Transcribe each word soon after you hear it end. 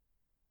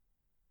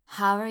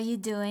how are you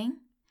doing?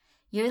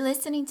 You're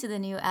listening to the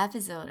new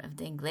episode of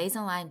the Inglês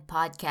Online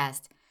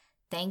podcast.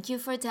 Thank you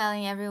for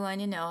telling everyone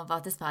you know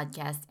about this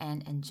podcast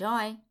and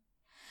enjoy.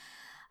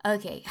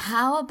 Okay,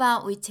 how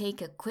about we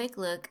take a quick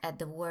look at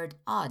the word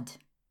odd?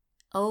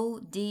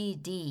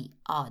 O-D-D,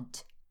 odd.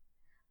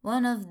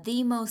 One of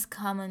the most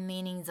common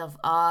meanings of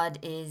odd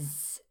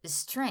is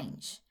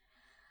strange.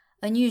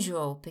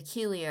 Unusual,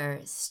 peculiar,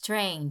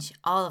 strange,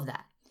 all of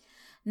that.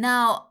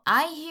 Now,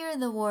 I hear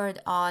the word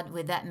odd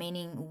with that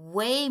meaning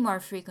way more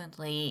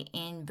frequently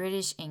in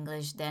British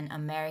English than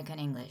American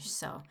English.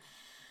 So,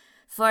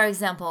 for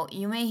example,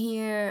 you may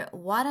hear,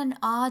 what an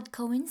odd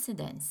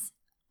coincidence.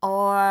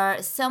 Or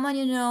someone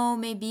you know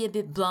may be a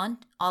bit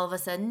blunt all of a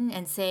sudden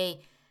and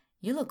say,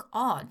 you look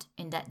odd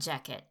in that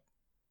jacket.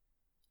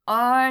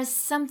 Or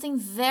something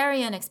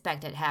very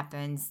unexpected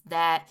happens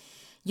that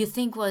you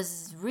think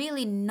was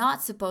really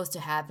not supposed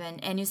to happen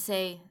and you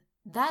say,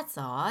 that's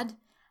odd.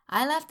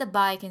 I left the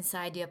bike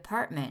inside the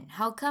apartment.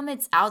 How come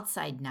it's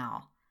outside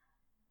now?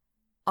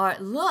 Or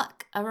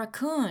look, a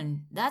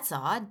raccoon. That's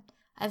odd.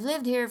 I've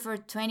lived here for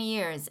 20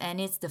 years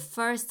and it's the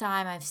first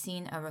time I've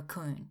seen a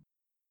raccoon.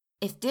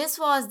 If this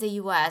was the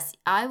US,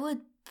 I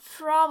would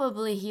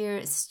probably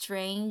hear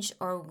strange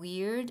or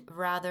weird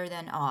rather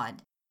than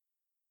odd.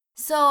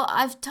 So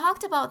I've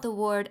talked about the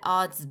word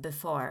odds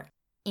before.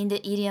 In the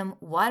idiom,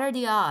 what are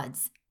the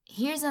odds?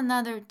 Here's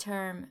another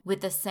term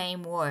with the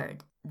same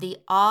word. The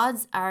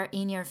odds are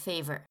in your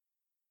favor.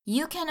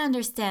 You can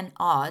understand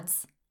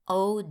odds,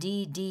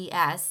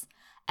 O-D-D-S,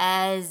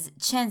 as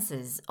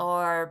chances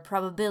or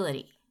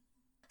probability.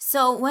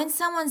 So when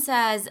someone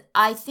says,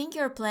 I think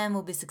your plan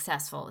will be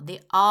successful, the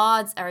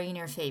odds are in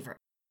your favor.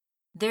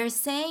 They're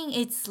saying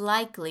it's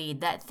likely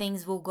that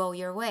things will go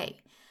your way.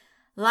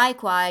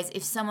 Likewise,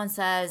 if someone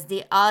says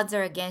the odds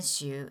are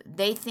against you,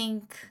 they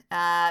think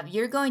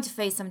you're going to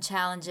face some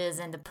challenges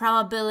and the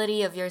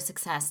probability of your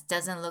success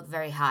doesn't look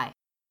very high.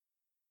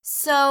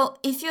 So,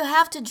 if you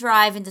have to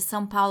drive into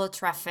São Paulo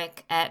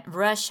traffic at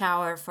rush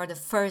hour for the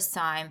first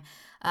time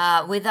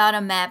without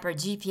a map or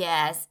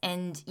GPS,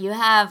 and you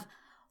have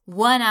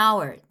 1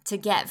 hour to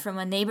get from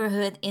a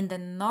neighborhood in the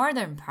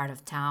northern part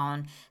of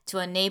town to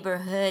a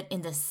neighborhood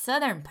in the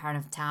southern part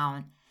of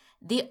town,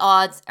 the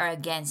odds are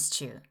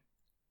against you.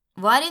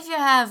 What if you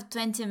have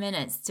 20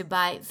 minutes to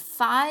buy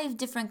 5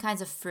 different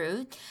kinds of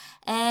fruit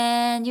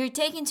and you're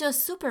taken to a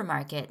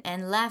supermarket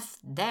and left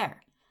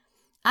there?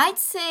 I'd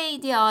say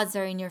the odds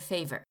are in your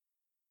favor.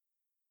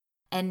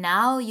 And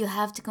now you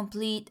have to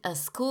complete a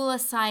school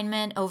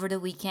assignment over the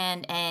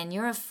weekend and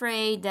you're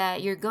afraid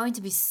that you're going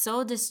to be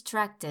so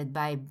distracted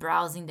by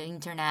browsing the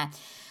internet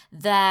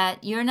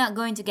that you're not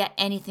going to get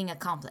anything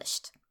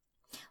accomplished.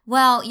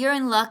 Well, you're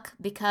in luck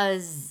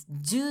because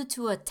due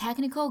to a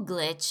technical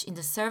glitch in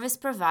the service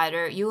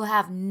provider, you will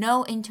have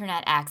no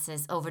internet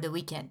access over the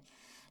weekend.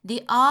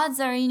 The odds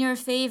are in your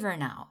favor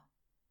now.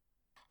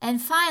 And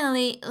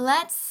finally,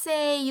 let's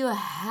say you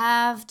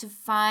have to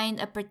find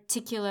a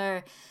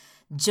particular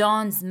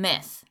John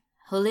Smith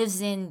who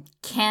lives in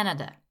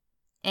Canada.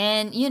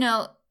 And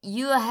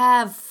you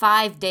have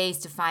 5 days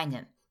to find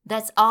him.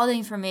 That's all the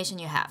information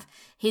you have.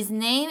 His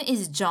name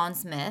is John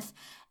Smith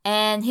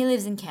and he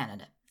lives in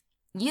Canada.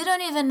 You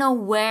don't even know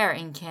where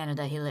in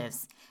Canada he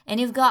lives, and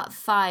you've got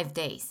 5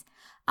 days.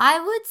 I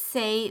would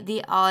say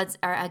the odds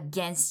are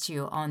against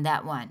you on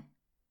that one.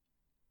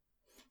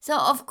 So,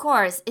 of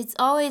course, it's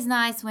always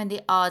nice when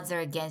the odds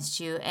are against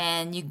you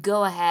and you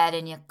go ahead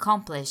and you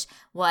accomplish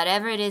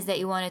whatever it is that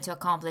you wanted to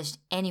accomplish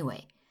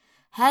anyway.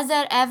 Has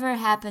that ever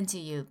happened to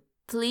you?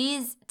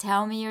 Please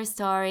tell me your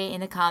story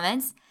in the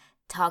comments.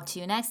 Talk to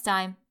you next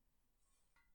time.